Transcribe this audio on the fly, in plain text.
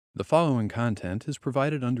The following content is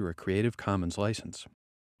provided under a Creative Commons license.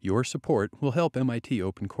 Your support will help MIT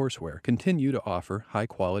OpenCourseware continue to offer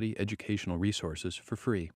high-quality educational resources for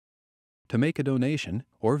free. To make a donation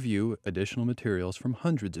or view additional materials from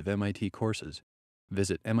hundreds of MIT courses,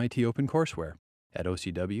 visit MIT OpenCourseware at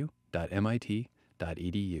ocw.mit.edu.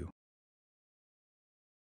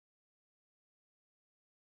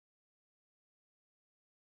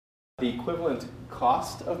 The equivalent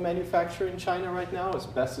cost of manufacture in China right now, as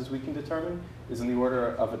best as we can determine, is in the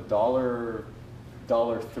order of $1, $3,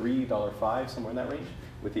 $5, somewhere in that range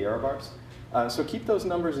with the error bars. So keep those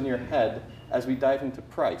numbers in your head as we dive into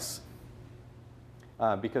price.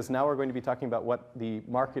 Because now we're going to be talking about what the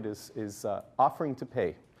market is offering to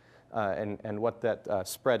pay and what that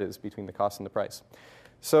spread is between the cost and the price.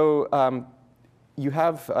 So you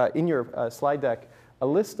have in your slide deck a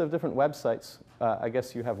list of different websites. I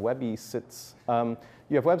guess you have WebEssence.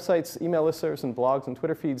 You have websites, email listservs, and blogs and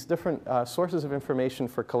Twitter feeds, different sources of information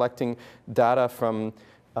for collecting data from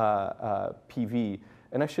PV.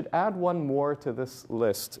 And I should add one more to this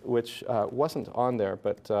list, which wasn't on there,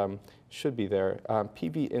 but should be there,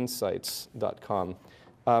 pvinsights.com.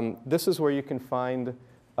 This is where you can find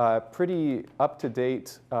pretty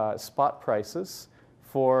up-to-date spot prices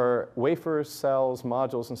for wafers, cells,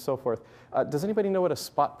 modules, and so forth. Does anybody know what a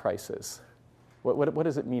spot price is? What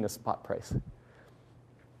does it mean, a spot price?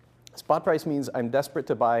 Spot price means I'm desperate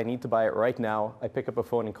to buy, I need to buy it right now. I pick up a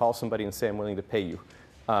phone and call somebody and say I'm willing to pay you.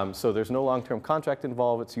 So there's no long-term contract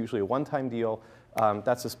involved. It's usually a one-time deal.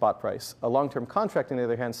 That's a spot price. A long-term contract, on the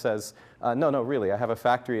other hand, says, no, really, I have a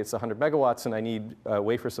factory, it's 100 megawatts, and I need a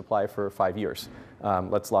wafer supply for 5 years.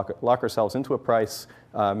 Let's lock ourselves into a price,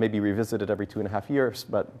 maybe revisit it every 2.5 years,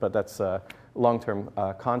 but that's a long-term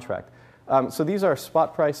contract. So these are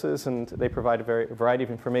spot prices, and they provide a variety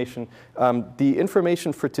of information. The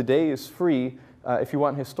information for today is free. If you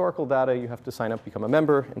want historical data, you have to sign up, become a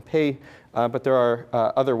member, and pay. But there are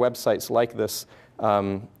other websites like this,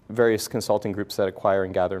 various consulting groups that acquire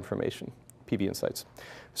and gather information, PV Insights.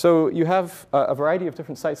 So you have a variety of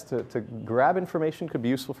different sites to grab information, could be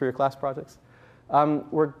useful for your class projects.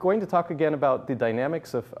 We're going to talk again about the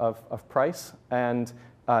dynamics of price, and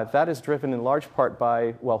that is driven in large part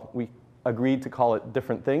by, well, we agreed to call it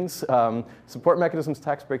different things. Support mechanisms,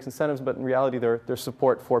 tax breaks, incentives, but in reality they're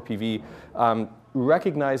support for PV.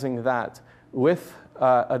 Recognizing that with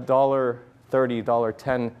a $1.30,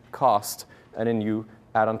 $1.10 cost, and then you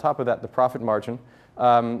add on top of that the profit margin,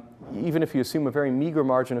 even if you assume a very meager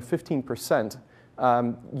margin of 15%,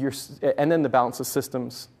 and then the balance of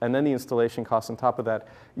systems, and then the installation costs on top of that,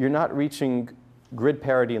 you're not reaching grid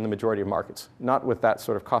parity in the majority of markets, not with that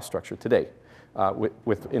sort of cost structure today.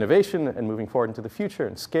 With innovation and moving forward into the future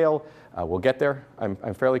and scale, we'll get there,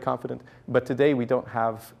 I'm fairly confident. But today we don't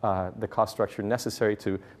have the cost structure necessary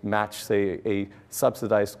to match, say, a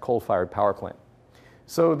subsidized coal-fired power plant.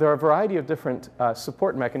 So there are a variety of different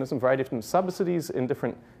support mechanisms, a variety of different subsidies in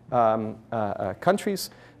different countries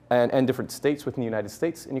and different states within the United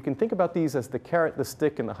States. And you can think about these as the carrot, the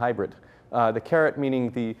stick, and the hybrid. The carrot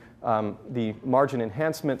meaning the margin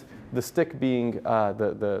enhancement, the stick being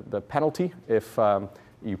the penalty if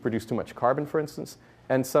you produce too much carbon, for instance,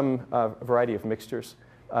 and some variety of mixtures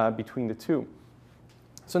between the two.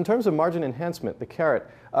 So in terms of margin enhancement, the carrot,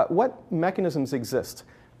 what mechanisms exist?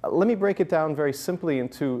 Let me break it down very simply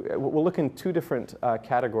into, we'll look in two different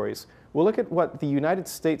categories. We'll look at what the United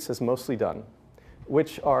States has mostly done,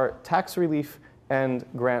 which are tax relief and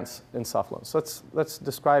grants and soft loans. So let's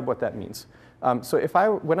describe what that means. So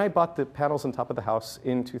when I bought the panels on top of the house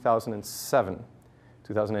in 2007,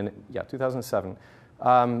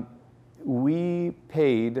 we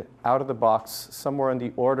paid out of the box somewhere on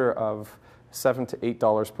the order of $7 to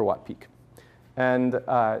 $8 per watt peak. And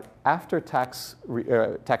after tax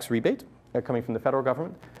rebate coming from the federal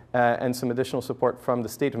government and some additional support from the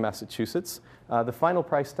state of Massachusetts, the final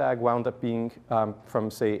price tag wound up being from,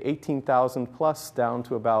 say, 18,000 plus down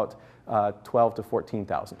to about 12 to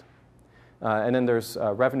 14,000. And then there's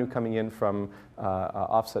revenue coming in from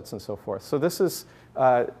offsets and so forth. So this is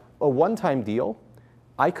a one-time deal.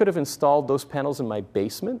 I could have installed those panels in my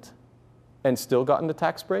basement and still gotten the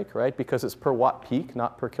tax break, right? Because it's per watt peak,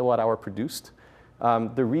 not per kilowatt hour produced.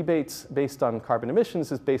 The rebates based on carbon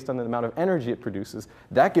emissions is based on the amount of energy it produces.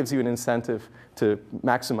 That gives you an incentive to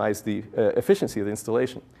maximize the efficiency of the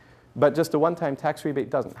installation. But just a one-time tax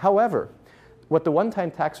rebate doesn't. However, what the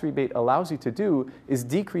one-time tax rebate allows you to do is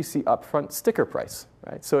decrease the upfront sticker price,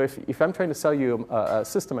 right? So if I'm trying to sell you a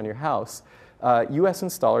system on your house, US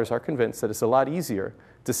installers are convinced that it's a lot easier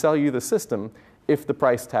to sell you the system if the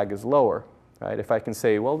price tag is lower. right? If I can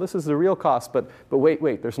say, well, this is the real cost, but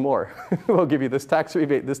wait, there's more. We'll give you this tax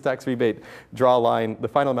rebate, draw a line. The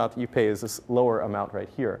final amount that you pay is this lower amount right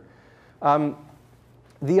here.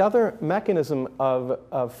 The other mechanism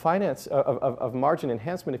of finance, of margin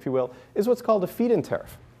enhancement, if you will, is what's called a feed-in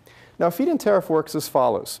tariff. Now, a feed-in tariff works as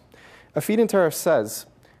follows. A feed-in tariff says,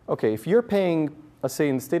 okay, if you're paying, let's say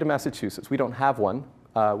in the state of Massachusetts, we don't have one.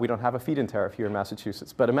 We don't have a feed-in tariff here in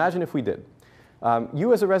Massachusetts. But imagine if we did.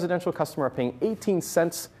 You as a residential customer are paying 18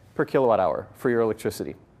 cents per kilowatt hour for your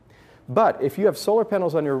electricity. But if you have solar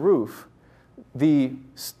panels on your roof, the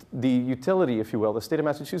utility, if you will, the state of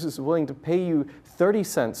Massachusetts is willing to pay you 30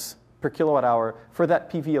 cents per kilowatt hour for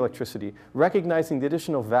that PV electricity, recognizing the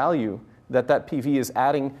additional value that that PV is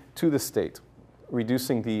adding to the state,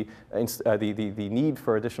 reducing the need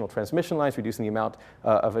for additional transmission lines, reducing the amount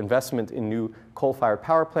of investment in new coal-fired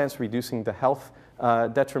power plants, reducing the health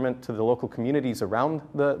detriment to the local communities around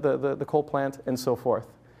the coal plant, and so forth.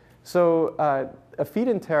 So a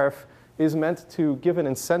feed-in tariff is meant to give an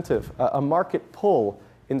incentive, a market pull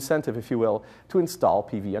incentive, if you will, to install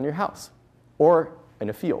PV on your house or in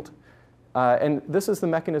a field. And this is the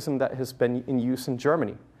mechanism that has been in use in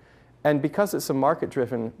Germany. And because it's a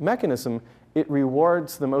market-driven mechanism, it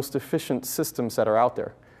rewards the most efficient systems that are out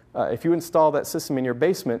there. If you install that system in your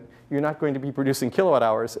basement, you're not going to be producing kilowatt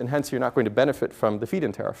hours, and hence you're not going to benefit from the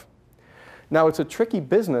feed-in tariff. Now, it's a tricky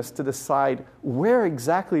business to decide where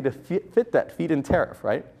exactly to fit that feed-in tariff,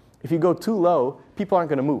 right? If you go too low, people aren't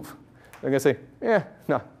going to move. They're going to say,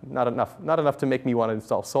 no, not enough to make me want to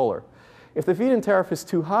install solar. If the feed-in tariff is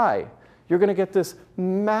too high, you're going to get this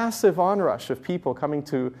massive onrush of people coming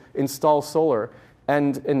to install solar,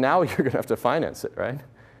 and now you're going to have to finance it, right?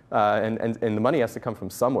 And the money has to come from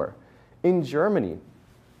somewhere. In Germany,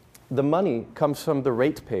 the money comes from the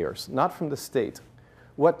ratepayers, not from the state.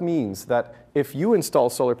 What means that if you install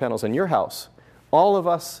solar panels in your house, all of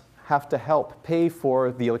us have to help pay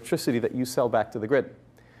for the electricity that you sell back to the grid.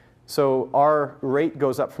 So our rate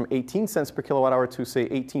goes up from 18 cents per kilowatt hour to, say,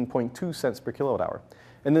 18.2 cents per kilowatt hour.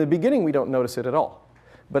 And in the beginning, we don't notice it at all.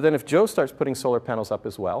 But then if Joe starts putting solar panels up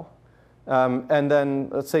as well, and then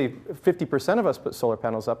let's say 50% of us put solar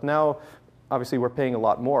panels up, now obviously we're paying a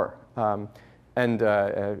lot more. And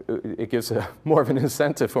it gives more of an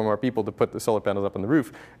incentive for more people to put the solar panels up on the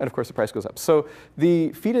roof. And of course, the price goes up. So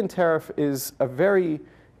the feed-in tariff is a very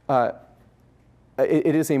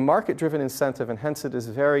it is a market-driven incentive, and hence it is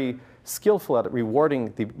very skillful at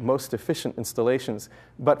rewarding the most efficient installations.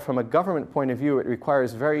 But from a government point of view, it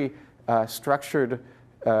requires very structured,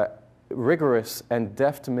 rigorous, and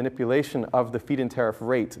deft manipulation of the feed-in tariff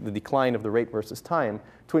rate, the decline of the rate versus time,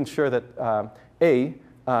 to ensure that A,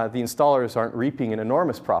 the installers aren't reaping an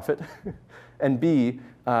enormous profit, and B,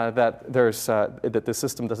 that the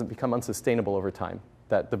system doesn't become unsustainable over time,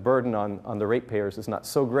 that the burden on the ratepayers is not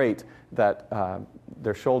so great that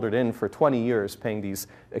they're shouldered in for 20 years paying these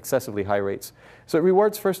excessively high rates. So it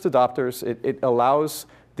rewards first adopters. It allows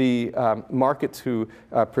the market to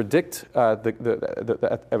predict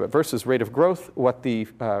versus rate of growth what the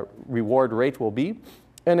reward rate will be,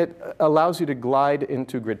 and it allows you to glide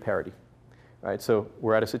into grid parity. Right? So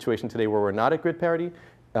we're at a situation today where we're not at grid parity.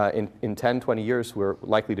 In 10, 20 years, we're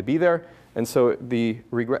likely to be there. And so the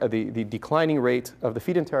declining rate of the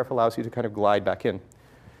feed-in tariff allows you to kind of glide back in.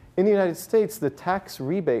 In the United States, the tax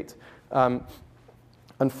rebate,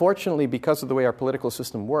 unfortunately, because of the way our political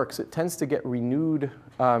system works, it tends to get renewed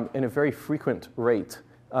in a very frequent rate.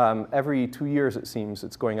 Every 2 years, it seems,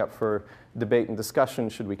 it's going up for debate and discussion.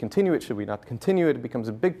 Should we continue it? Should we not continue it? It becomes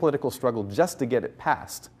a big political struggle just to get it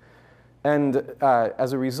passed. And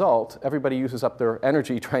as a result, everybody uses up their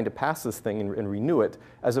energy trying to pass this thing and renew it,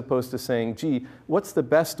 as opposed to saying, gee, what's the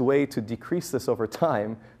best way to decrease this over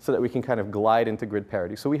time so that we can kind of glide into grid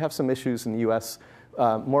parity? So we have some issues in the US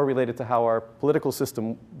more related to how our political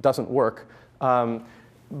system doesn't work. But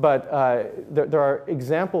there are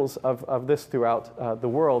examples of this throughout the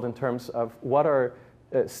world in terms of what are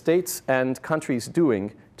states and countries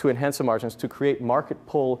doing to enhance the margins, to create market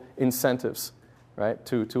pull incentives, right,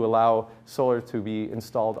 to allow solar to be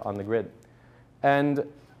installed on the grid. And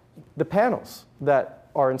the panels that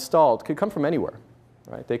are installed could come from anywhere,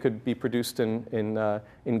 right? They could be produced in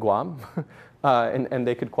Guam, and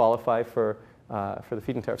they could qualify for the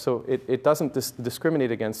feed-in tariff. So it doesn't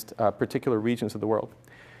discriminate against particular regions of the world.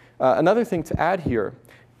 Another thing to add here,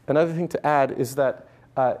 is that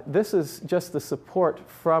this is just the support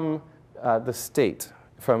from the state,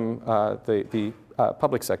 from the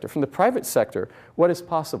public sector. From the private sector, what is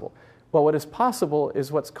possible? Well, what is possible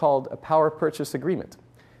is what's called a power purchase agreement.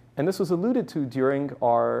 And this was alluded to during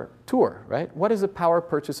our tour, right? What is a power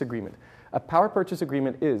purchase agreement? A power purchase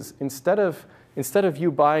agreement is, instead of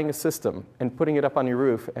you buying a system and putting it up on your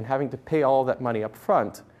roof and having to pay all that money up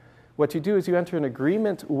front, what you do is you enter an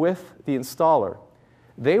agreement with the installer.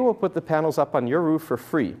 They will put the panels up on your roof for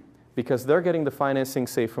free because they're getting the financing,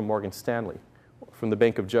 say, from Morgan Stanley, from the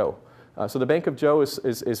Bank of Joe. So the Bank of Joe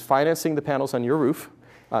is financing the panels on your roof.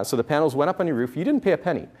 So the panels went up on your roof. You didn't pay a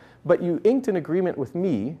penny, but you inked an agreement with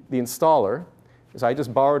me, the installer, because I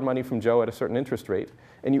just borrowed money from Joe at a certain interest rate,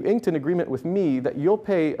 and you inked an agreement with me that you'll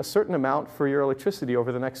pay a certain amount for your electricity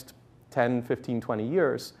over the next 10, 15, 20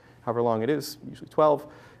 years, however long it is, usually 12.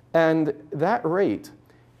 And that rate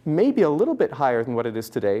may be a little bit higher than what it is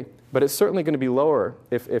today, but it's certainly going to be lower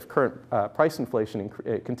if current price inflation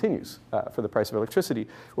continues for the price of electricity.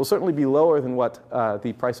 Will certainly be lower than what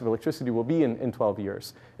the price of electricity will be in 12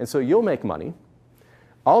 years. And so you'll make money.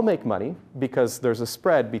 I'll make money because there's a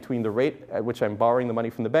spread between the rate at which I'm borrowing the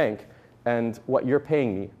money from the bank and what you're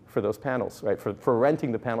paying me for those panels, right? For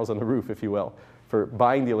renting the panels on the roof, if you will, for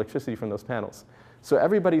buying the electricity from those panels. So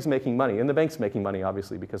everybody's making money, and the bank's making money,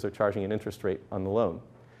 obviously, because they're charging an interest rate on the loan.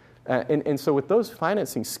 And so with those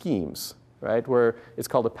financing schemes, right, where it's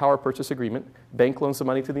called a power purchase agreement, bank loans the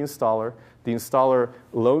money to the installer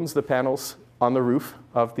loans the panels on the roof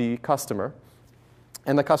of the customer,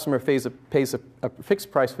 and the customer pays a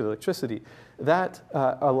fixed price for the electricity, that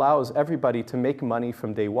allows everybody to make money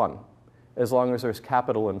from day one, as long as there's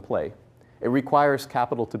capital in play. It requires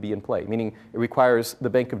capital to be in play, meaning it requires the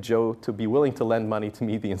Bank of Joe to be willing to lend money to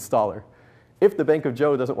me, the installer. If the Bank of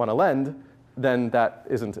Joe doesn't want to lend, then that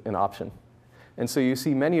isn't an option. And so you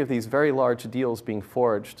see many of these very large deals being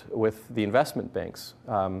forged with the investment banks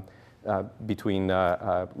between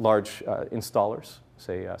large installers,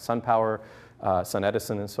 say SunPower,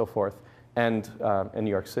 SunEdison, and so forth, and New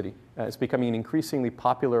York City. It's becoming an increasingly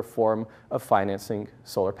popular form of financing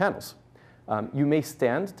solar panels. You may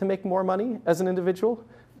stand to make more money as an individual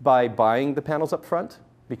by buying the panels up front,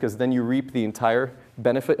 because then you reap the entire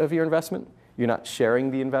benefit of your investment. You're not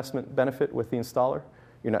sharing the investment benefit with the installer.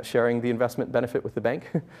 You're not sharing the investment benefit with the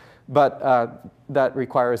bank. But that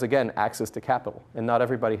requires, again, access to capital. And not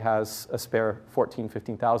everybody has a spare $14,000,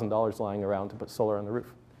 $15,000 lying around to put solar on the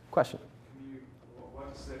roof. Question?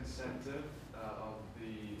 What's the incentive of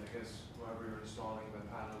I guess, whoever you're installing the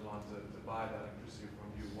panels on to buy that electricity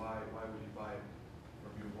from you? Why would you buy it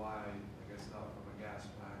from you? Why, I guess, not from a gas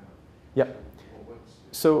plant? Yep.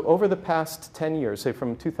 So over the past 10 years, say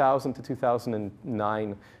from 2000 to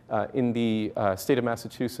 2009, in the state of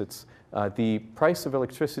Massachusetts, the price of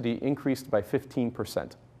electricity increased by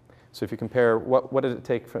 15%. So if you compare what did it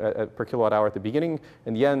take per kilowatt hour at the beginning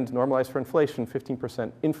and the end, normalized for inflation,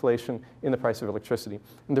 15% inflation in the price of electricity.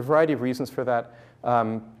 And there are a variety of reasons for that.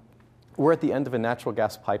 We're at the end of a natural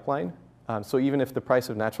gas pipeline. So even if the price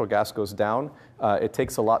of natural gas goes down, it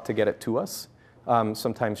takes a lot to get it to us.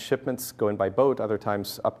 Sometimes shipments go in by boat, other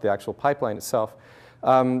times up the actual pipeline itself.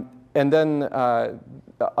 And then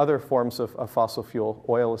other forms of fossil fuel,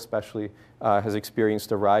 oil especially, has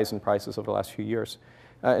experienced a rise in prices over the last few years.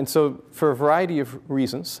 And so for a variety of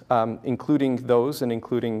reasons, including those and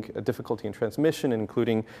including difficulty in transmission, and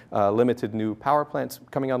including limited new power plants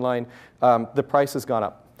coming online, the price has gone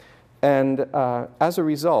up. And as a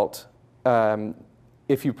result,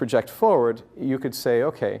 if you project forward, you could say,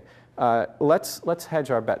 okay, let's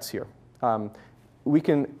hedge our bets here. We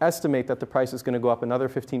can estimate that the price is going to go up another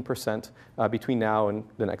 15% between now and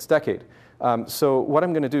the next decade. So what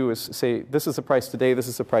I'm going to do is say, this is the price today, this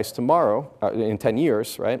is the price tomorrow, in 10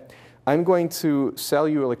 years, right? I'm going to sell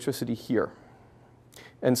you electricity here.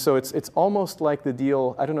 And so it's almost like the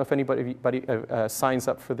deal, I don't know if anybody signs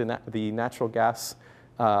up for the natural gas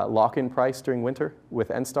lock-in price during winter with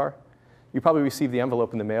NSTAR. You probably receive the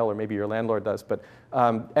envelope in the mail, or maybe your landlord does, but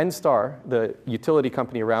NSTAR, the utility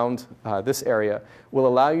company around this area, will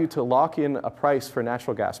allow you to lock in a price for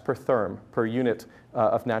natural gas per therm, per unit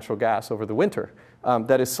of natural gas over the winter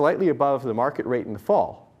that is slightly above the market rate in the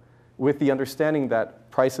fall, with the understanding that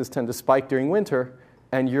prices tend to spike during winter,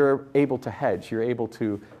 and you're able to hedge, you're able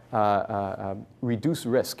to reduce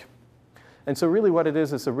risk. And so really what it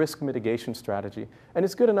is a risk mitigation strategy. And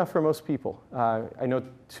it's good enough for most people. I know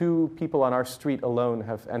 2 people on our street alone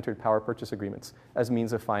have entered power purchase agreements as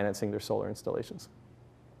means of financing their solar installations.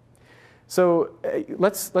 So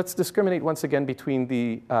let's discriminate once again between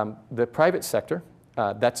the private sector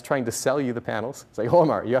that's trying to sell you the panels. It's like,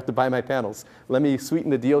 Omar, you have to buy my panels. Let me sweeten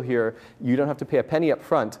the deal here. You don't have to pay a penny up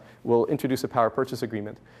front. We'll introduce a power purchase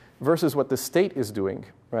agreement. versus what the state is doing,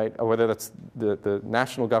 right? Or whether that's the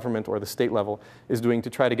national government or the state level is doing to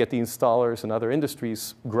try to get the installers and other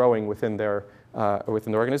industries growing within their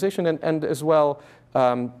organization, and as well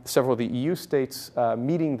several of the EU states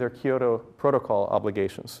meeting their Kyoto Protocol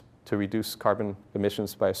obligations to reduce carbon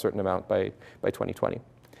emissions by a certain amount by 2020.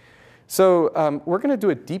 So we're going to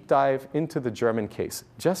do a deep dive into the German case,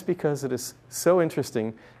 just because it is so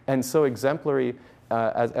interesting and so exemplary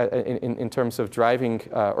in terms of driving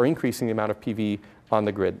or increasing the amount of PV on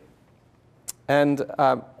the grid. And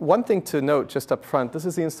one thing to note just up front, this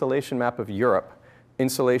is the installation map of Europe.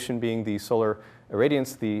 Installation being the solar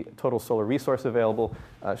irradiance, the total solar resource available,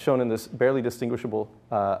 shown in this barely distinguishable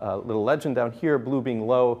little legend down here, blue being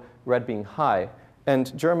low, red being high.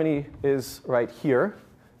 And Germany is right here,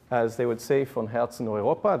 as they would say, von Herzen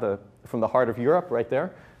Europa, from the heart of Europe, right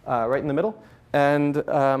there, right in the middle.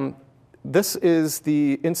 And this is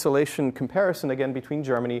the installation comparison, again, between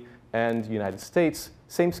Germany and the United States.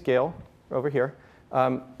 Same scale over here.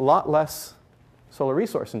 A lot less solar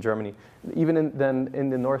resource in Germany, even than in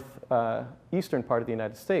the northeastern part of the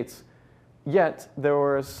United States. Yet, there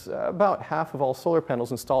was about half of all solar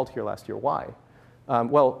panels installed here last year. Why?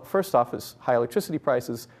 Well, first off is high electricity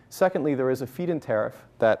prices. Secondly, there is a feed-in tariff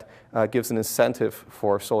that gives an incentive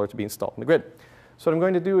for solar to be installed in the grid. So what I'm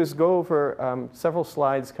going to do is go over several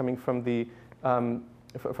slides coming from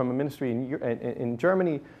a ministry in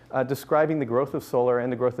Germany describing the growth of solar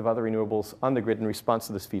and the growth of other renewables on the grid in response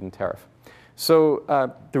to this feed-in tariff. So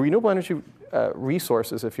the renewable energy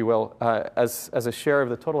resources, if you will, as a share of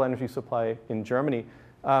the total energy supply in Germany,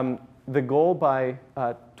 the goal by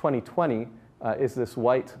 2020 is this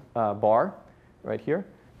white bar right here.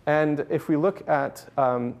 And if we look at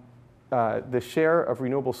the share of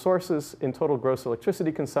renewable sources in total gross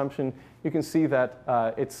electricity consumption, you can see that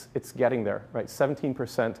it's getting there, right?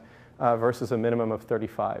 17% versus a minimum of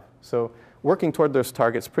 35%. So working toward those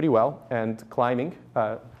targets pretty well and climbing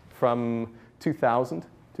from 2000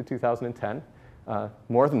 to 2010,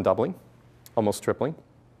 more than doubling, almost tripling.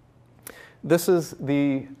 This is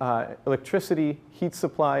the electricity, heat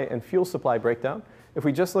supply, and fuel supply breakdown. If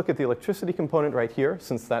we just look at the electricity component right here,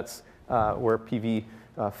 since that's where PV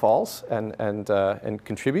falls and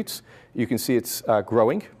contributes, you can see it's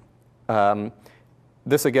growing.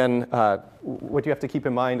 This again, what you have to keep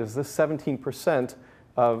in mind is this 17%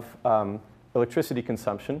 of electricity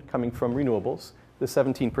consumption coming from renewables. The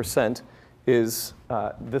 17% is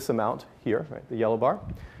this amount here, right, the yellow bar.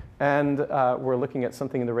 And we're looking at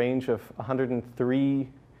something in the range of 103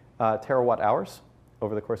 terawatt hours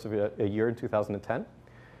over the course of a year in 2010.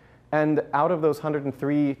 And out of those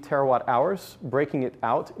 103 terawatt hours, breaking it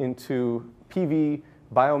out into PV,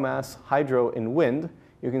 biomass, hydro, and wind,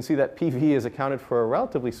 you can see that PV is accounted for a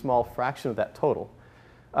relatively small fraction of that total.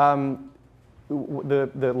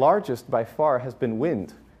 The largest by far has been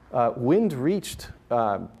wind. Wind reached,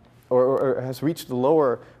 or has reached the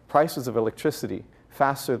lower prices of electricity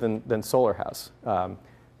faster than solar has.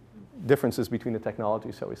 Differences between the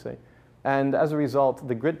technologies, shall we say. And as a result,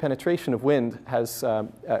 the grid penetration of wind has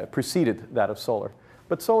preceded that of solar.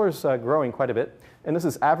 But solar is growing quite a bit. And this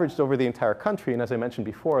is averaged over the entire country. And as I mentioned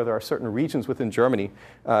before, there are certain regions within Germany,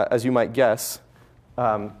 as you might guess,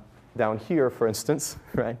 down here, for instance,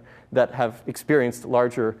 right, that have experienced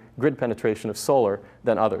larger grid penetration of solar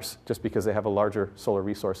than others, just because they have a larger solar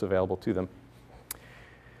resource available to them.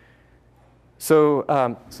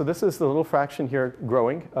 So, so this is the little fraction here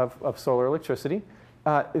growing of solar electricity.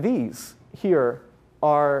 These here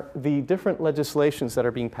are the different legislations that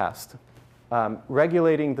are being passed,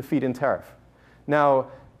 regulating the feed-in tariff. Now,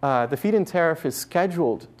 the feed-in tariff is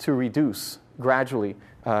scheduled to reduce gradually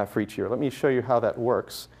for each year. Let me show you how that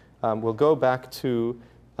works. We'll go back to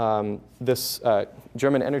this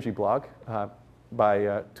German energy blog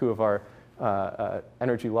by two of our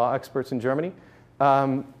energy law experts in Germany.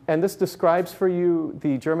 And this describes for you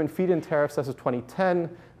the German feed-in tariffs as of 2010,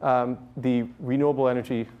 the Renewable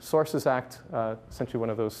Energy Sources Act, essentially one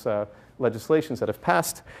of those legislations that have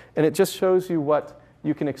passed. And it just shows you what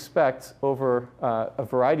you can expect over a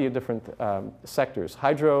variety of different sectors: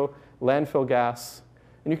 hydro, landfill gas.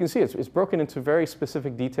 And you can see it's broken into very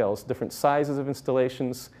specific details, different sizes of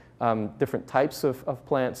installations, different types of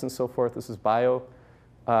plants and so forth. This is bio,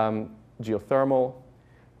 geothermal,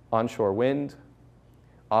 onshore wind,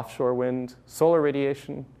 offshore wind, solar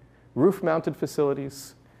radiation, roof-mounted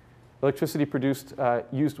facilities, electricity produced,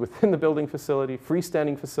 used within the building facility,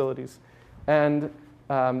 freestanding facilities, and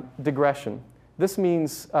degression. This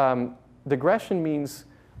means, degression means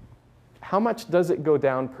how much does it go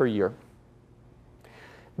down per year?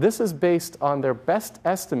 This is based on their best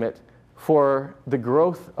estimate for the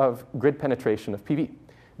growth of grid penetration of PV.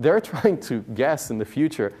 they're trying to guess in the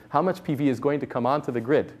future how much PV is going to come onto the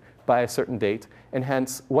grid by a certain date, and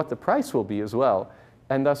hence what the price will be as well,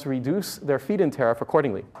 and thus reduce their feed-in tariff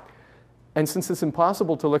accordingly. And since it's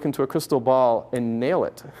impossible to look into a crystal ball and nail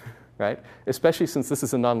it, right, especially since this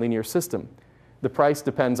is a nonlinear system, the price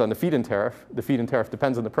depends on the feed-in tariff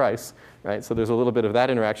depends on the price, right, so there's a little bit of that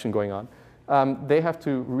interaction going on. They have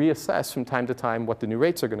to reassess from time to time what the new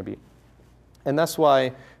rates are going to be. And that's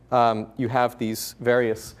why you have these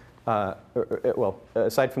various,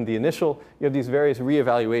 aside from the initial, you have these various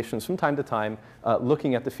reevaluations from time to time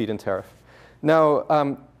looking at the feed-in tariff.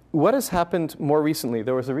 Now, what has happened more recently?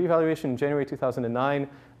 There was a reevaluation in January 2009,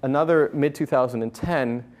 another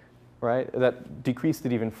mid-2010, right, that decreased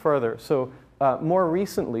it even further. So more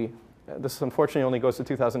recently, this unfortunately only goes to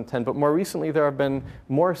 2010, but more recently there have been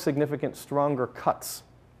more significant, stronger cuts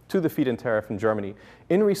to the feed-in tariff in Germany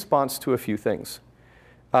in response to a few things.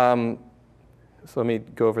 So let me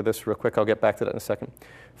go over this real quick. I'll get back to that in a second.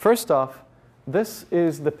 First off, this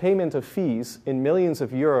is the payment of fees in millions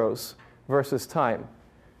of euros versus time,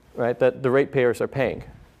 right, that the ratepayers are paying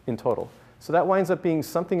in total. So that winds up being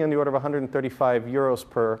something in the order of 135 euros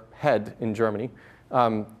per head in Germany.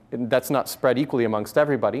 That's not spread equally amongst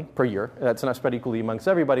everybody per year. That's not spread equally amongst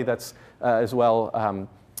everybody. That's as well,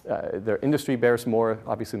 their industry bears more,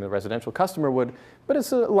 obviously, than the residential customer would. But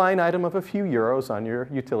it's a line item of a few euros on your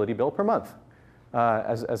utility bill per month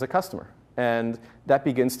as a customer. And that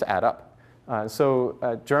begins to add up.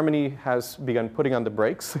 So Germany has begun putting on the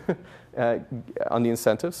brakes on the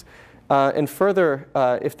incentives. And further,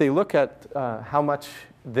 if they look at how much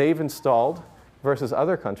they've installed versus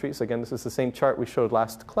other countries, again, this is the same chart we showed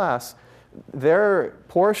last class, their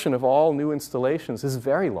portion of all new installations is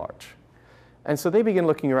very large. And so they begin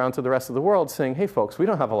looking around to the rest of the world saying, hey, folks, we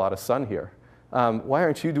don't have a lot of sun here. Why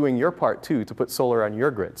aren't you doing your part, too, to put solar on your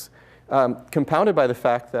grids? Compounded by the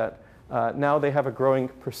fact that now they have a growing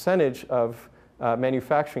percentage of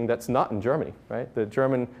manufacturing that's not in Germany, right?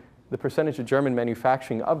 The percentage of German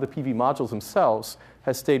manufacturing of the PV modules themselves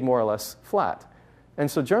has stayed more or less flat. And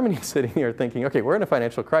so Germany is sitting here thinking, OK, we're in a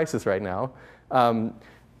financial crisis right now.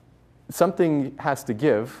 Something has to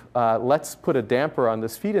give. Let's put a damper on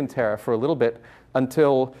this feed-in tariff for a little bit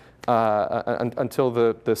until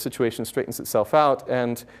the situation straightens itself out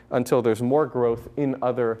and until there's more growth in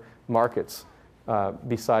other markets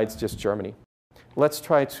besides just Germany. Let's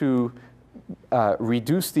try to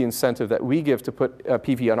reduce the incentive that we give to put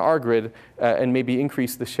PV on our grid and maybe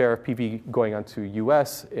increase the share of PV going onto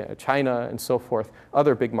US, China, and so forth,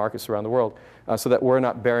 other big markets around the world, so that we're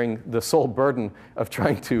not bearing the sole burden of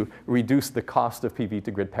trying to reduce the cost of PV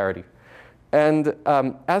to grid parity. And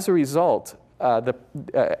as a result of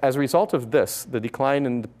this, the decline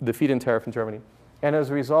in the feed-in tariff in Germany, and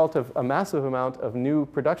as a result of a massive amount of new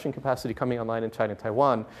production capacity coming online in China and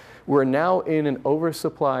Taiwan, we're now in an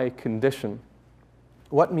oversupply condition.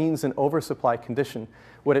 What means an oversupply condition?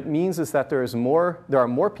 What it means is that there are more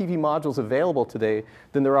PV modules available today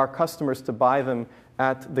than there are customers to buy them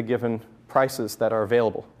at the given prices that are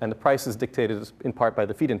available. And the price is dictated in part by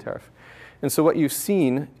the feed-in tariff. And so what you've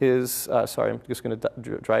seen is, sorry, I'm just going to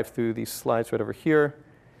drive through these slides right over here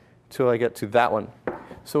until I get to that one.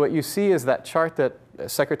 So what you see is that chart that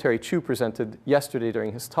Secretary Chu presented yesterday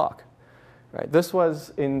during his talk. Right? This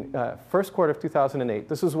was in first quarter of 2008.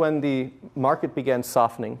 This is when the market began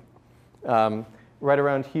softening. Right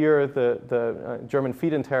around here, the German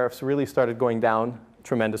feed-in tariffs really started going down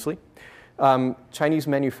tremendously. Chinese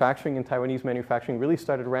manufacturing and Taiwanese manufacturing really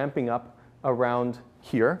started ramping up around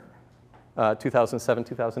here, 2007,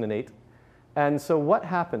 2008. And so what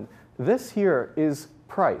happened? This here is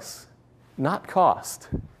price. Not cost,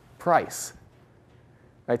 price.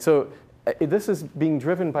 Right, so this is being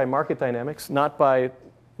driven by market dynamics, not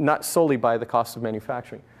solely by the cost of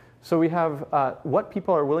manufacturing. So we have what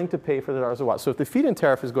people are willing to pay for the dollars a watt. So if the feed-in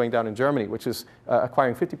tariff is going down in Germany, which is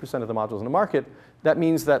acquiring 50% of the modules in the market, that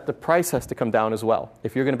means that the price has to come down as well.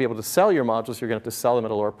 If you're going to be able to sell your modules, you're going to have to sell them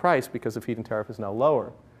at a lower price because the feed-in tariff is now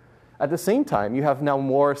lower. At the same time, you have now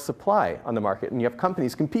more supply on the market, and you have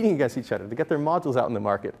companies competing against each other to get their modules out in the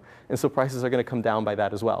market. And so prices are going to come down by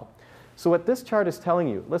that as well. So what this chart is telling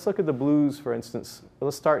you, let's look at the blues, for instance.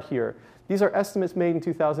 Let's start here. These are estimates made in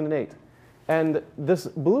 2008. And this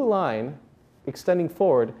blue line extending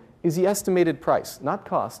forward is the estimated price, not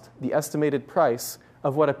cost, the estimated price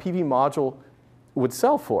of what a PV module would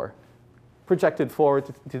sell for, projected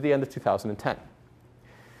forward to the end of 2010.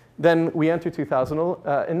 Then we enter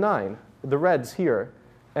 2009, the reds here,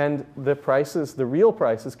 and the prices, the real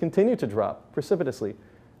prices, continue to drop precipitously.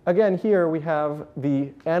 Again, here we have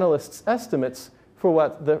the analysts' estimates for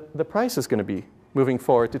what the price is going to be moving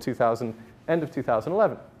forward to end of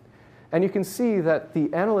 2011. And you can see that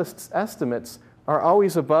the analysts' estimates are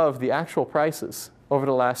always above the actual prices over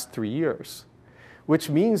the last 3 years, which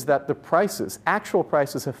means that the prices, actual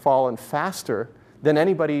prices, have fallen faster than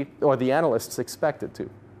anybody or the analysts expected to.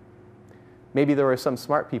 Maybe there were some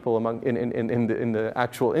smart people in the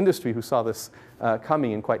actual industry who saw this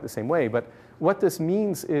coming in quite the same way. But what this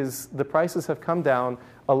means is the prices have come down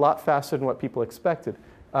a lot faster than what people expected.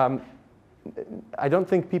 I don't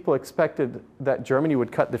think people expected that Germany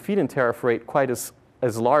would cut the feed-in tariff rate quite as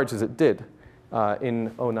large as it did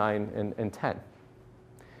in 09 and 10.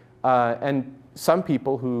 And some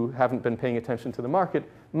people who haven't been paying attention to the market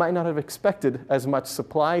might not have expected as much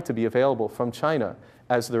supply to be available from China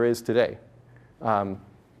as there is today.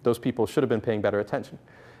 Those people should have been paying better attention.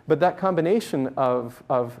 But that combination of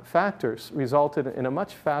factors resulted in a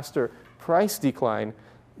much faster price decline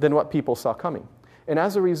than what people saw coming. And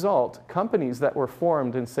as a result, companies that were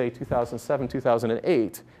formed in, say, 2007,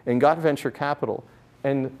 2008, and got venture capital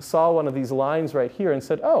and saw one of these lines right here and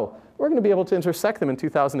said, oh, we're going to be able to intersect them in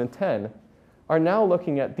 2010, are now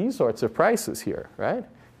looking at these sorts of prices here, right?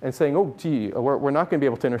 And saying, oh, gee, we're not going to be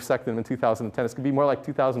able to intersect them in 2010. It's going to be more like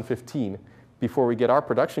 2015 before we get our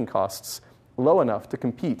production costs low enough to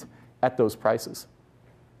compete at those prices.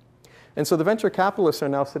 And so the venture capitalists are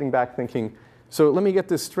now sitting back thinking, so let me get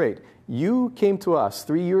this straight. You came to us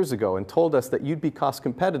 3 years ago and told us that you'd be cost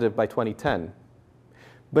competitive by 2010.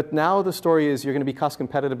 But now the story is you're going to be cost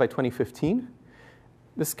competitive by 2015?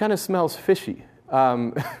 This kind of smells fishy.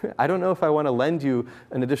 I don't know if I want to lend you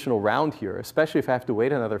an additional round here, especially if I have to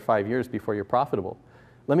wait another 5 years before you're profitable.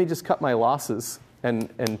 Let me just cut my losses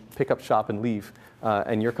and pick up shop and leave,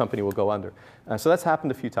 and your company will go under. So that's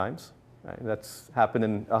happened a few times. Right? That's happened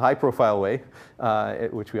in a high-profile way,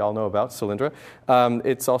 which we all know about, Solyndra.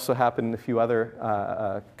 It's also happened in a few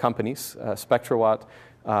other companies, SpectraWatt,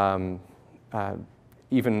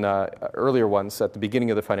 even earlier ones at the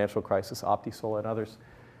beginning of the financial crisis, Optisol and others.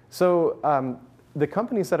 So the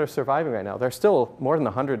companies that are surviving right now, there are still more than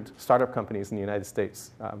 100 startup companies in the United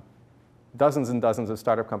States, dozens and dozens of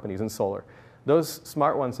startup companies in solar. Those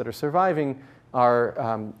smart ones that are surviving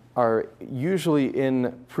are usually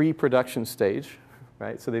in pre-production stage,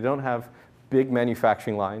 right? So they don't have big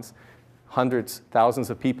manufacturing lines, hundreds, thousands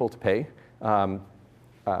of people to pay,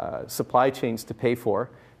 supply chains to pay for,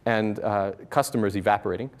 and customers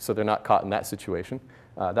evaporating, so they're not caught in that situation.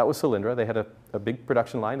 That was Solyndra. They had a big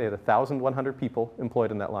production line. They had 1,100 people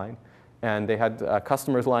employed in that line, and they had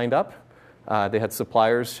customers lined up. They had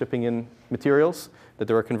suppliers shipping in materials that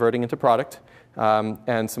they were converting into product,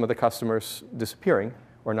 and some of the customers disappearing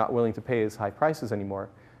or not willing to pay as high prices anymore,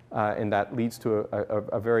 and that leads to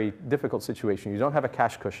a very difficult situation. You don't have a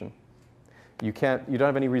cash cushion. You don't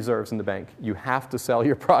have any reserves in the bank. You have to sell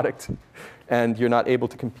your product, and you're not able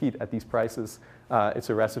to compete at these prices. It's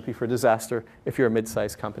a recipe for disaster if you're a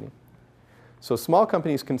mid-sized company. So small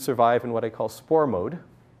companies can survive in what I call spore mode,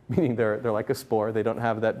 meaning they're like a spore. They don't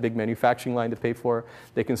have that big manufacturing line to pay for.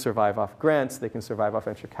 They can survive off grants. They can survive off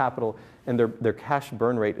venture capital. And their cash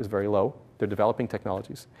burn rate is very low. They're developing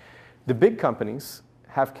technologies. The big companies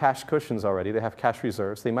have cash cushions already. They have cash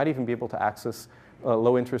reserves. They might even be able to access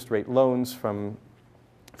low interest rate loans from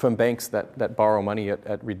banks that borrow money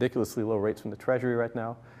at ridiculously low rates from the Treasury right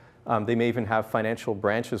now. They may even have financial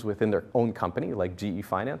branches within their own company, like GE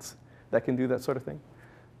Finance, that can do that sort of thing.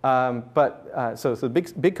 So the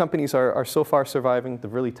big companies are so far surviving. The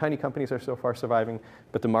really tiny companies are so far surviving.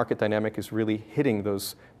 But the market dynamic is really hitting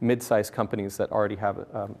those mid-sized companies that already have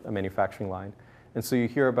a manufacturing line. And so you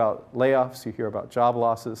hear about layoffs. You hear about job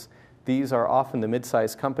losses. These are often the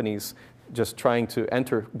mid-sized companies just trying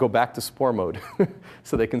to go back to spore mode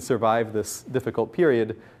so they can survive this difficult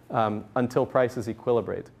period until prices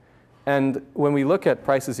equilibrate. And when we look at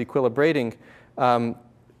prices equilibrating, let's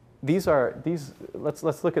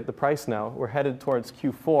look at the price now. We're headed towards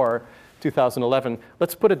Q4 2011.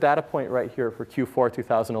 Let's put a data point right here for Q4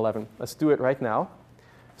 2011. Let's do it right now.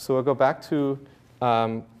 So we'll go back to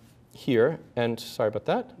here. And sorry about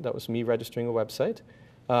that. That was me registering a website.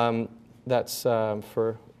 That's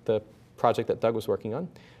for the project that Doug was working on.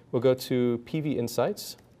 We'll go to PV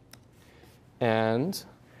Insights. And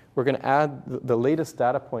we're going to add the latest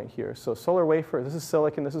data point here. So solar wafer, this is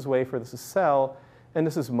silicon, this is wafer, this is cell, and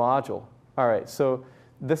this is module. All right, so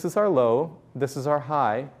this is our low, this is our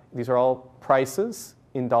high. These are all prices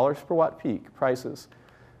in dollars per watt peak, prices.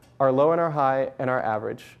 Our low and our high and our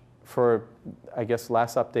average for, I guess,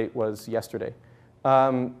 last update was yesterday.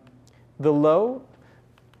 The low,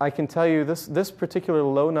 I can tell you this particular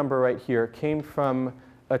low number right here came from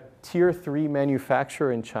a tier 3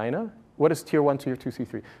 manufacturer in China, what is tier 1, tier 2, tier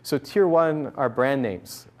 3? So tier 1 are brand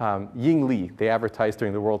names. Yingli, they advertised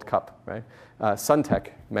during the World Cup, right? Suntech,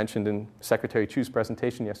 mentioned in Secretary Chu's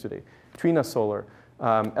presentation yesterday. Trina Solar,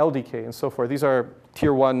 LDK, and so forth. These are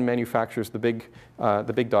tier 1 manufacturers, the big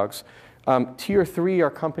dogs. Tier 3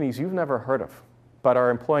 are companies you've never heard of, but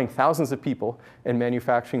are employing thousands of people and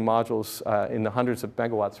manufacturing modules in the hundreds of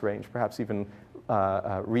megawatts range, perhaps even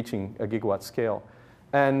reaching a gigawatt scale.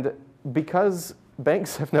 And because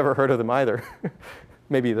banks have never heard of them either,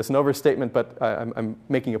 maybe that's an overstatement, but I'm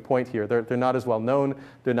making a point here. They're not as well known.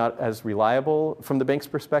 They're not as reliable from the bank's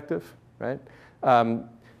perspective, right?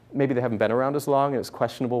 Maybe they haven't been around as long, and it's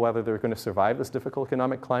questionable whether they're going to survive this difficult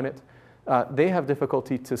economic climate. They have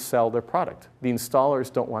difficulty to sell their product. The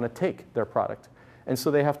installers don't want to take their product. And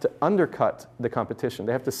so they have to undercut the competition.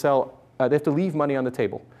 They have to sell, they have to leave money on the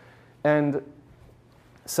table. And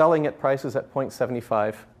selling at prices at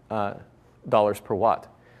 $0.75 per watt.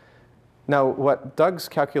 Now, what Doug's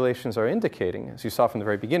calculations are indicating, as you saw from the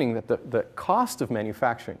very beginning, that the cost of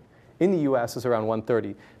manufacturing in the US is around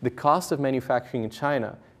 $1.30. The cost of manufacturing in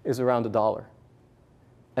China is around $1.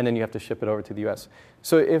 And then you have to ship it over to the US.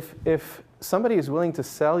 So if somebody is willing to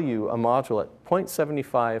sell you a module at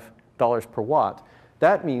 $0.75 per watt,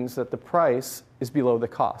 that means that the price is below the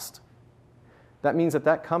cost. That means that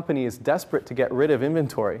that company is desperate to get rid of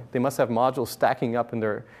inventory. They must have modules stacking up in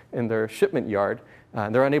their shipment yard,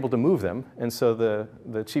 and they're unable to move them. And so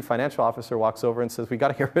the chief financial officer walks over and says, we got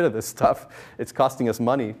to get rid of this stuff. It's costing us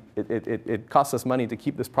money. It costs us money to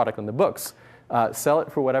keep this product on the books. Sell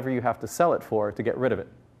it for whatever you have to sell it for to get rid of it.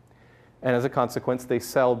 And as a consequence, they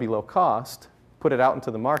sell below cost, put it out into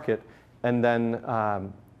the market, and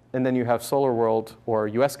then you have SolarWorld or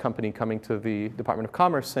a US company coming to the Department of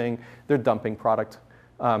Commerce saying they're dumping product.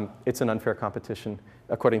 It's an unfair competition.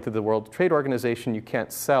 According to the World Trade Organization, you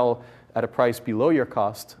can't sell at a price below your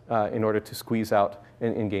cost in order to squeeze out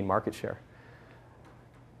and gain market share.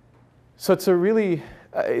 So it's a really,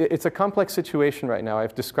 it's a complex situation right now.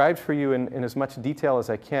 I've described for you in as much detail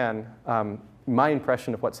as I can my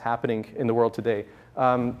impression of what's happening in the world today.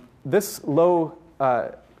 This low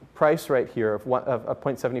price right here of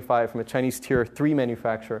 0.75 from a Chinese tier 3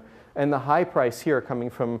 manufacturer, and the high price here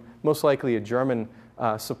coming from most likely a German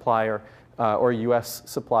supplier or a US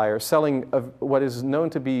supplier, selling what is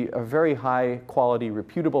known to be a very high quality,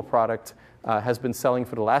 reputable product, has been selling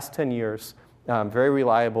for the last 10 years, very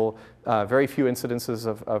reliable, very few incidences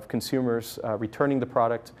of consumers returning the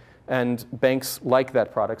product, and banks like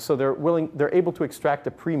that product. So they're able to extract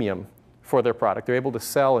a premium for their product. They're able to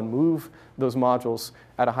sell and move those modules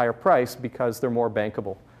at a higher price because they're more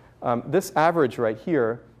bankable. This average right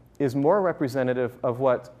here is more representative of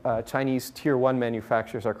what Chinese tier 1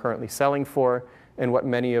 manufacturers are currently selling for and what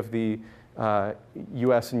many of the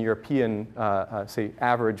US and European, say,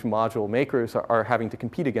 average module makers are having to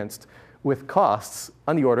compete against, with costs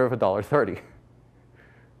on the order of $1.30.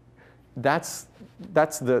 That's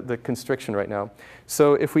the constriction right now.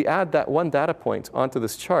 So if we add that one data point onto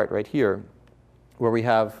this chart right here, where we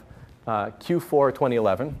have Q4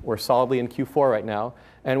 2011, we're solidly in Q4 right now,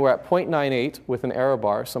 and we're at 0.98 with an error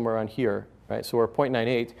bar somewhere on here, right? So we're at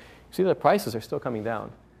 0.98. You see the prices are still coming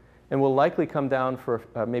down, and will likely come down for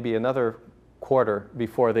maybe another quarter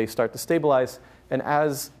before they start to stabilize. And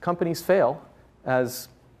as companies fail, as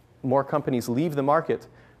more companies leave the market,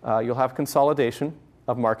 you'll have consolidation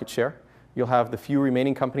of market share. You'll have the few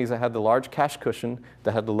remaining companies that had the large cash cushion,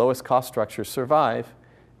 that had the lowest cost structure, survive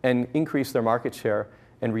and increase their market share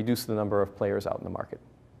and reduce the number of players out in the market.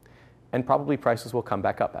 And probably prices will come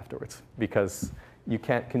back up afterwards because you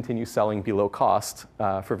can't continue selling below cost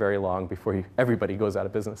for very long before everybody goes out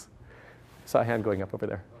of business. Saw a hand going up over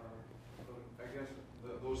there. I guess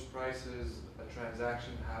those prices, a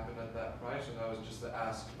transaction happened at that price, or that was just the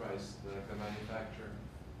ask price, the manufacturer?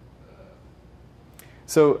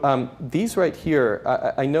 So these right here,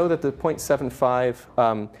 I know that the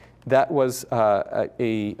 0.75, that was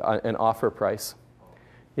an offer price.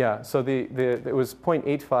 Yeah, so it was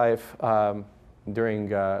 0.85 during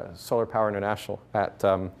Solar Power International at,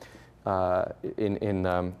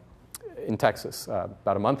 in Texas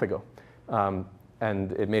about a month ago.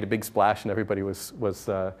 And it made a big splash, and everybody was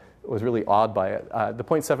really awed by it. The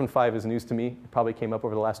 0.75 is news to me. It probably came up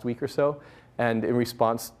over the last week or so. And in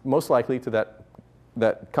response, most likely to that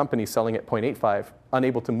company selling at 0.85,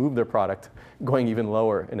 unable to move their product, going even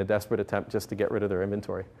lower in a desperate attempt just to get rid of their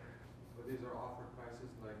inventory. But these are offer prices,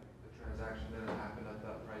 like the transaction didn't happen at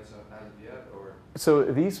that price as of yet, or? So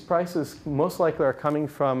these prices most likely are coming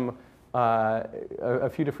from a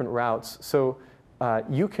few different routes. So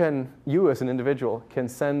you as an individual can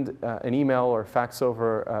send an email or fax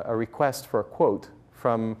over a request for a quote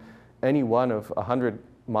from any one of 100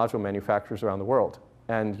 module manufacturers around the world,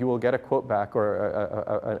 and you will get a quote back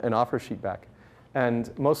or an offer sheet back.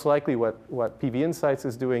 And most likely what PV Insights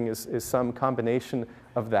is doing is some combination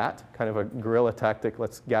of that, kind of a guerrilla tactic,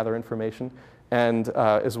 let's gather information, and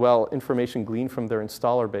as well information gleaned from their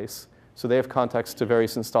installer base. So they have contacts to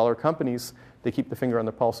various installer companies. They keep the finger on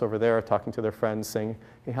the pulse over there, talking to their friends, saying,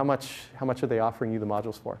 hey, how much are they offering you the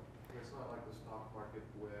modules for? It's not like the stock market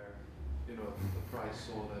where, you know, the price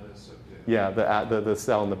sold at a certain... Yeah, the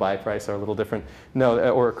sell and the buy price are a little different.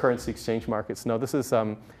 No, or currency exchange markets. No, this is,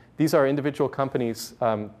 these are individual companies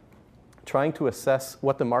trying to assess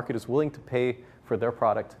what the market is willing to pay for their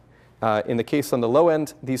product. In the case on the low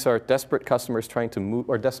end, these are desperate customers trying to move,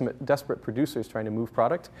 or desperate producers trying to move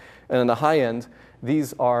product. And on the high end,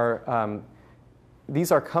 these are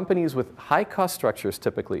companies with high cost structures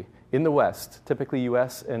typically in the West, typically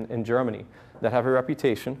US and Germany, that have a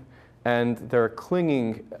reputation, and they're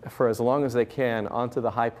clinging for as long as they can onto the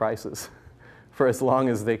high prices for as long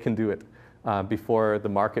as they can do it before the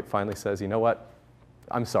market finally says, you know what,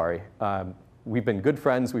 I'm sorry. We've been good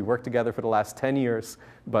friends. We worked together for the last 10 years.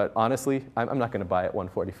 But honestly, I'm not going to buy at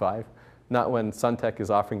 $145. Not when Suntech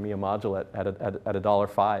is offering me a module at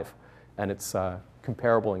 $1.05, and it's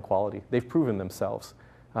comparable in quality. They've proven themselves.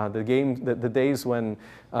 The days when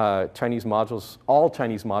all Chinese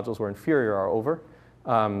modules were inferior are over.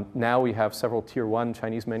 Now we have several tier 1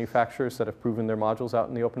 Chinese manufacturers that have proven their modules out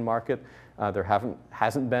in the open market. There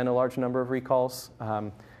hasn't been a large number of recalls,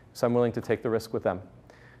 so I'm willing to take the risk with them.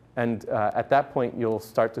 And at that point, you'll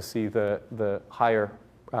start to see the higher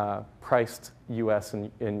priced US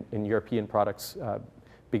and European products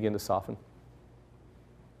begin to soften.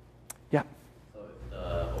 Yeah? So if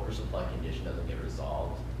the oversupply condition doesn't get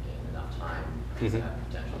resolved in enough time, does it have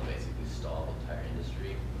potential to basically stall the entire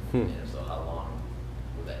industry? And if so, how long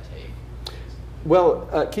would that take?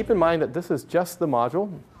 Well, keep in mind that this is just the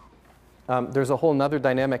module. There's a whole nother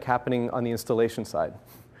dynamic happening on the installation side.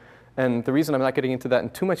 And the reason I'm not getting into that in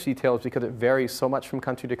too much detail is because it varies so much from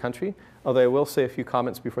country to country, although I will say a few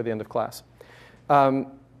comments before the end of class.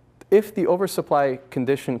 If the oversupply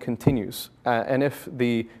condition continues, and if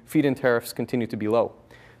the feed-in tariffs continue to be low,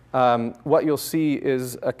 what you'll see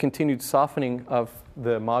is a continued softening of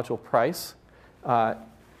the module price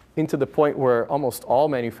into the point where almost all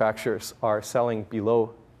manufacturers are selling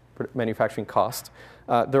below manufacturing cost.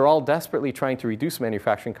 They're all desperately trying to reduce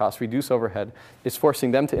manufacturing costs, reduce overhead. It's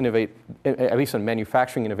forcing them to innovate, at least on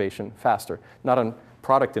manufacturing innovation, faster. Not on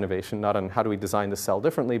product innovation, not on how do we design the cell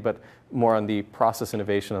differently, but more on the process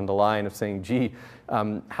innovation on the line of saying, gee,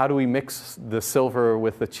 how do we mix the silver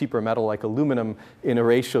with the cheaper metal like aluminum in a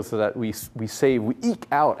ratio so that we eke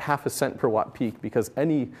out ½ cent per watt peak, because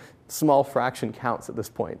any small fraction counts at this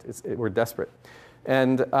point. We're desperate.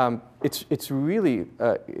 And it's really,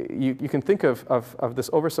 you can think of this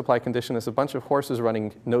oversupply condition as a bunch of horses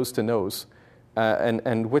running nose to nose,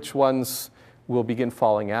 and which ones will begin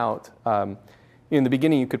falling out. In the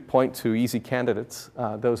beginning, you could point to easy candidates.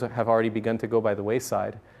 Those have already begun to go by the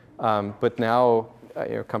wayside. But now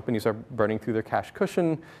companies are burning through their cash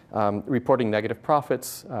cushion, reporting negative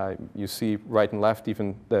profits. You see right and left,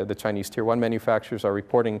 even the Chinese tier 1 manufacturers are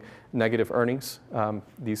reporting negative earnings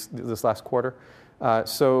this last quarter.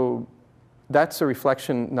 So that's a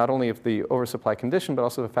reflection not only of the oversupply condition, but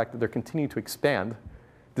also the fact that they're continuing to expand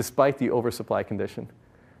despite the oversupply condition.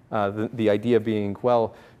 The idea being,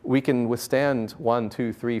 well, we can withstand 1,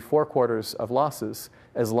 2, 3, 4 quarters of losses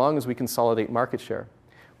as long as we consolidate market share.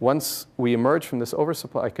 Once we emerge from this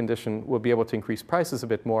oversupply condition, we'll be able to increase prices a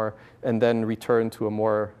bit more and then return to a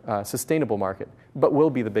more sustainable market. But we'll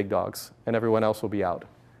be the big dogs, and everyone else will be out.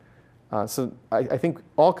 So I think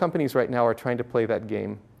all companies right now are trying to play that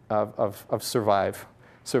game of survive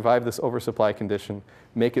this oversupply condition,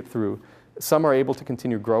 make it through. Some are able to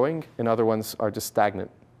continue growing, and other ones are just stagnant.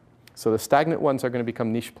 So the stagnant ones are going to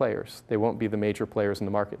become niche players. They won't be the major players in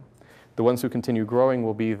the market. The ones who continue growing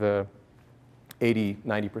will be the 80,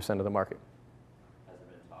 90% of the market. Has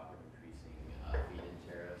there been talk of increasing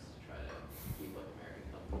feed-in tariffs to try to keep American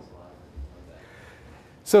companies alive and like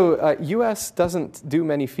that? So US doesn't do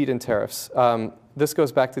many feed-in tariffs. This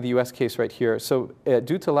goes back to the US case right here. So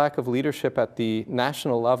due to lack of leadership at the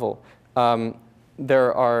national level,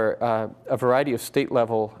 there are a variety of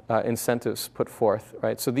state-level incentives put forth,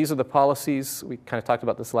 right? So these are the policies. We kind of talked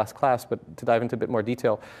about this last class, but to dive into a bit more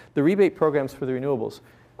detail. The rebate programs for the renewables.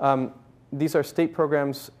 These are state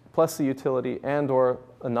programs plus the utility and or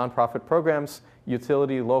nonprofit programs,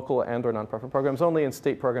 utility, local, and or nonprofit programs only, and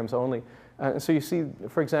state programs only. And so you see,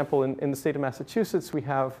 for example, in the state of Massachusetts, we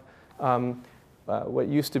have what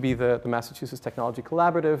used to be the Massachusetts Technology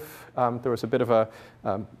Collaborative. There was a bit of a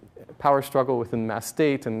power struggle within Mass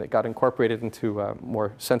State, and it got incorporated into a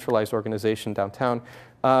more centralized organization downtown.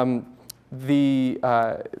 So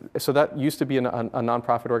that used to be a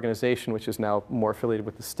nonprofit organization, which is now more affiliated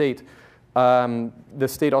with the state. The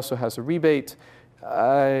state also has a rebate.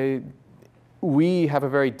 We have a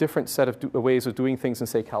very different set of ways of doing things in,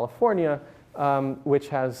 say, California, which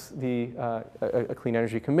has a Clean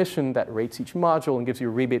Energy Commission that rates each module and gives you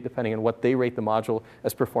a rebate depending on what they rate the module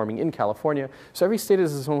as performing in California. So every state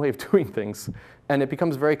has its own way of doing things, and it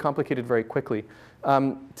becomes very complicated very quickly.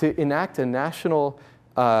 To enact a national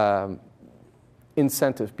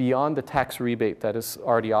incentive beyond the tax rebate that is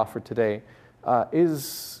already offered today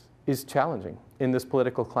is challenging in this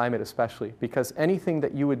political climate especially, because anything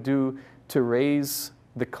that you would do to raise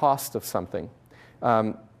the cost of something,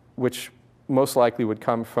 which most likely would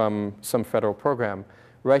come from some federal program.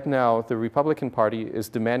 Right now, the Republican Party is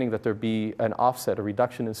demanding that there be an offset, a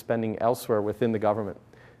reduction in spending elsewhere within the government.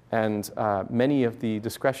 And many of the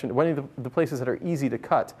the places that are easy to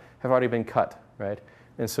cut have already been cut, right?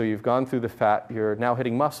 And so you've gone through the fat, you're now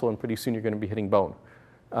hitting muscle, and pretty soon you're going to be hitting bone.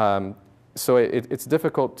 So it's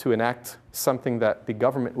difficult to enact something that the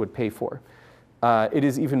government would pay for. It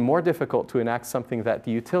is even more difficult to enact something that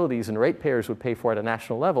the utilities and ratepayers would pay for at a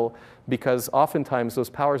national level, because oftentimes those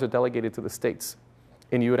powers are delegated to the states.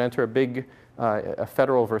 And you would enter a big a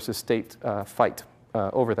federal versus state fight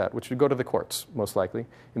over that, which would go to the courts, most likely,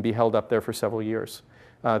 and be held up there for several years.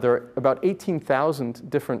 There are about 18,000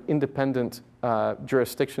 different independent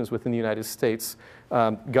jurisdictions within the United States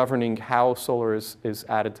governing how solar is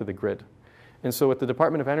added to the grid. And so what the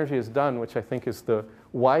Department of Energy has done, which I think is the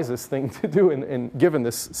wisest thing to do given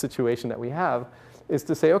this situation that we have, is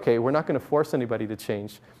to say, okay, we're not going to force anybody to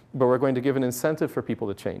change, but we're going to give an incentive for people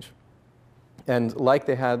to change. And like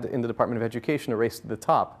they had in the Department of Education, a race to the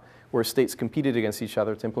top, where states competed against each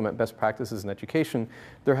other to implement best practices in education,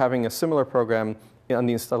 they're having a similar program on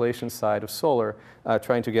the installation side of solar,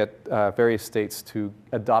 trying to get various states to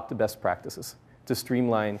adopt the best practices, to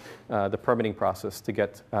streamline the permitting process to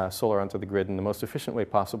get solar onto the grid in the most efficient way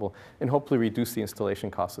possible, and hopefully reduce the installation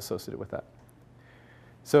costs associated with that.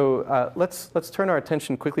 So let's turn our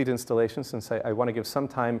attention quickly to installation, since I want to give some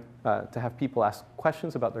time to have people ask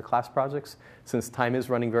questions about their class projects, since time is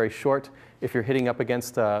running very short. If you're hitting up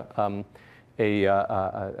against a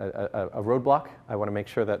roadblock, I want to make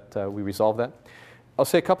sure that we resolve that. I'll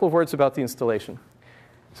say a couple of words about the installation.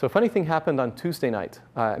 So a funny thing happened on Tuesday night.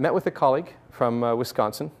 I met with a colleague from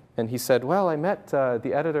Wisconsin, and he said, well, I met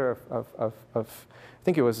the editor of I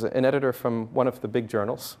think it was an editor from one of the big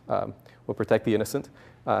journals, Will Protect the Innocent,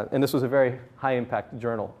 and this was a very high-impact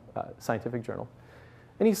journal, scientific journal.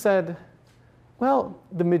 And he said, well,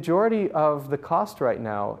 the majority of the cost right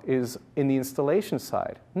now is in the installation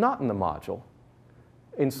side, not in the module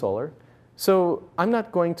in solar. So I'm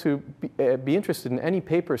not going to be interested in any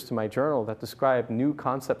papers to my journal that describe new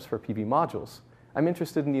concepts for PV modules. I'm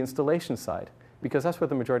interested in the installation side, because that's where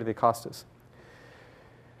the majority of the cost is.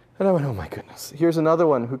 And I went, oh my goodness, here's another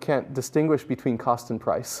one who can't distinguish between cost and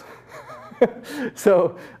price.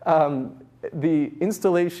 So the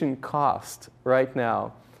installation cost right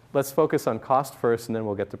now, let's focus on cost first, and then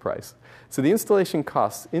we'll get to price. So the installation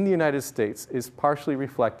cost in the United States is partially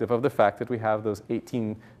reflective of the fact that we have those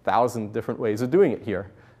 18,000 different ways of doing it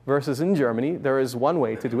here. Versus in Germany, there is one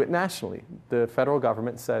way to do it nationally. The federal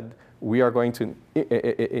government said, we are going to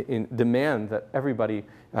demand that everybody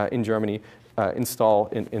in Germany install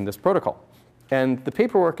in this protocol. And the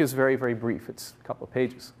paperwork is very, very brief. It's a couple of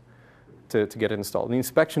pages to get it installed. And the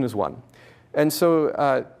inspection is one. And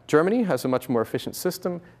so Germany has a much more efficient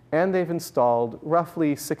system, and they've installed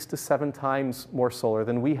roughly 6 to 7 times more solar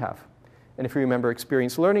than we have. And if you remember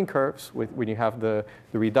experience learning curves, when you have the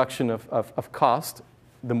reduction of cost,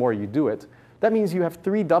 the more you do it, that means you have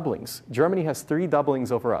 3 doublings. Germany has 3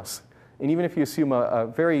 doublings over us. And even if you assume a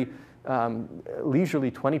very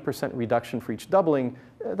leisurely 20% reduction for each doubling,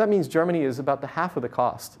 that means Germany is about the half of the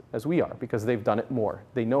cost as we are, because they've done it more.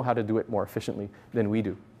 They know how to do it more efficiently than we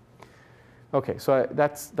do. Okay, so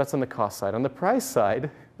that's on the cost side. On the price side,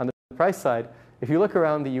 if you look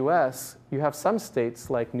around the US, you have some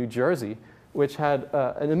states like New Jersey, which had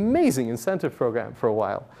an amazing incentive program for a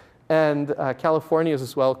while. And California is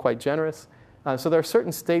as well quite generous. So there are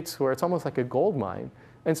certain states where it's almost like a gold mine.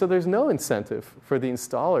 And so there's no incentive for the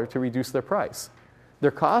installer to reduce their price.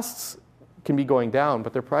 Their costs can be going down,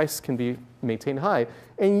 but their price can be maintained high.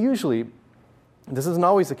 And usually, this isn't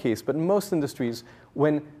always the case, but in most industries,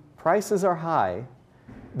 when prices are high,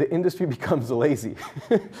 the industry becomes lazy.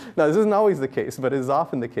 Now, this isn't always the case, but it is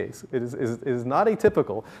often the case. It is not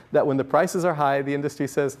atypical that when the prices are high, the industry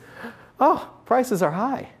says, oh, prices are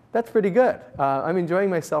high. That's pretty good. I'm enjoying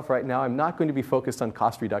myself right now. I'm not going to be focused on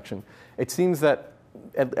cost reduction. It seems that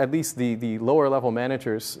at least the lower level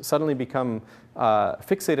managers suddenly become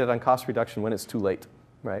fixated on cost reduction when it's too late,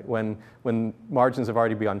 right? When margins have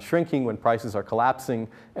already begun shrinking, when prices are collapsing,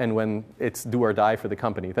 and when it's do or die for the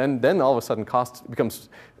company. Then all of a sudden cost becomes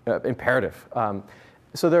imperative.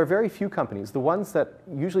 So there are very few companies. The ones that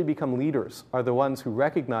usually become leaders are the ones who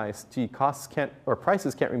recognize, gee, costs can't, or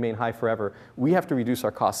prices can't remain high forever. We have to reduce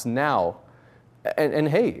our costs now. And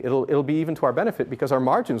hey, it'll be even to our benefit because our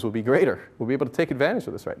margins will be greater. We'll be able to take advantage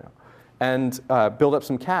of this right now. And build up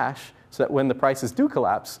some cash so that when the prices do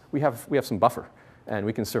collapse, we have some buffer and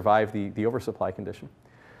we can survive the oversupply condition.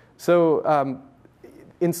 So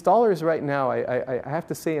installers right now, I have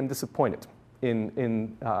to say I'm disappointed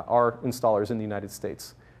in our installers in the United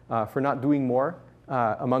States for not doing more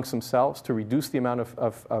amongst themselves to reduce the amount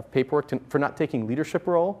of paperwork, for not taking leadership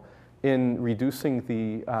role in reducing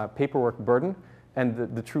the paperwork burden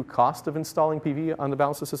and the true cost of installing PV on the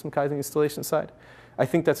balance of system Kaizen installation side. I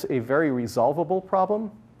think that's a very resolvable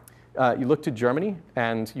problem. You look to Germany,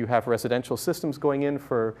 and you have residential systems going in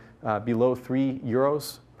for below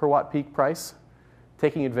 €3 per watt peak price,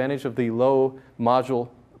 taking advantage of the low module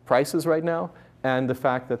prices right now, and the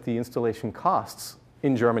fact that the installation costs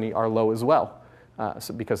in Germany are low as well,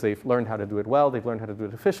 because they've learned how to do it well, they've learned how to do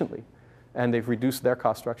it efficiently, and they've reduced their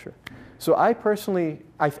cost structure. So I personally,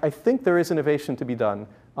 I think there is innovation to be done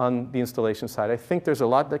on the installation side. I think there's a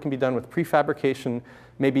lot that can be done with prefabrication,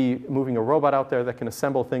 maybe moving a robot out there that can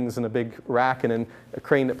assemble things in a big rack and then a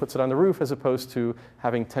crane that puts it on the roof, as opposed to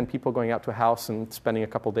having 10 people going out to a house and spending a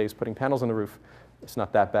couple days putting panels on the roof. It's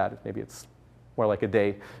not that bad. Maybe it's more like a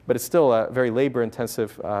day. But it's still a very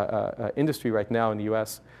labor-intensive industry right now in the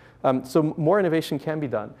US. So more innovation can be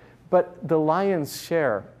done. But the lion's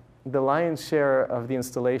share of the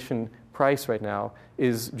installation price right now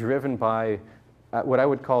is driven by what I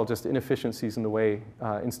would call just inefficiencies in the way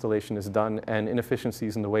installation is done and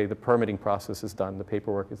inefficiencies in the way the permitting process is done, the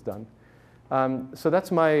paperwork is done. So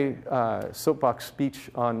that's my soapbox speech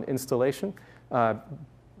on installation.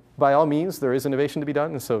 By all means, there is innovation to be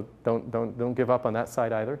done, and so don't give up on that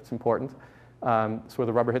side either. It's important. It's where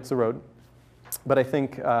the rubber hits the road. But I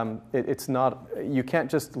think it's not, you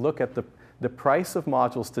can't just look at the price of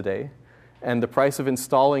modules today and the price of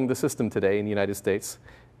installing the system today in the United States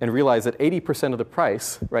and realize that 80% of the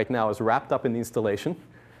price right now is wrapped up in the installation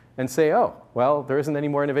and say, oh, well, there isn't any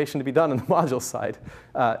more innovation to be done on the module side.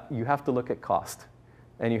 You have to look at cost.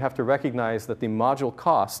 And you have to recognize that the module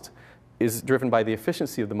cost is driven by the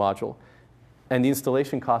efficiency of the module. And the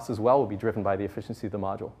installation cost as well will be driven by the efficiency of the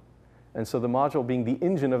module. And so the module being the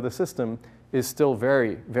engine of the system is still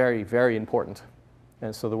very, very, very important.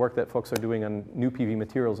 And so the work that folks are doing on new PV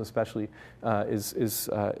materials especially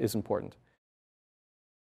is important.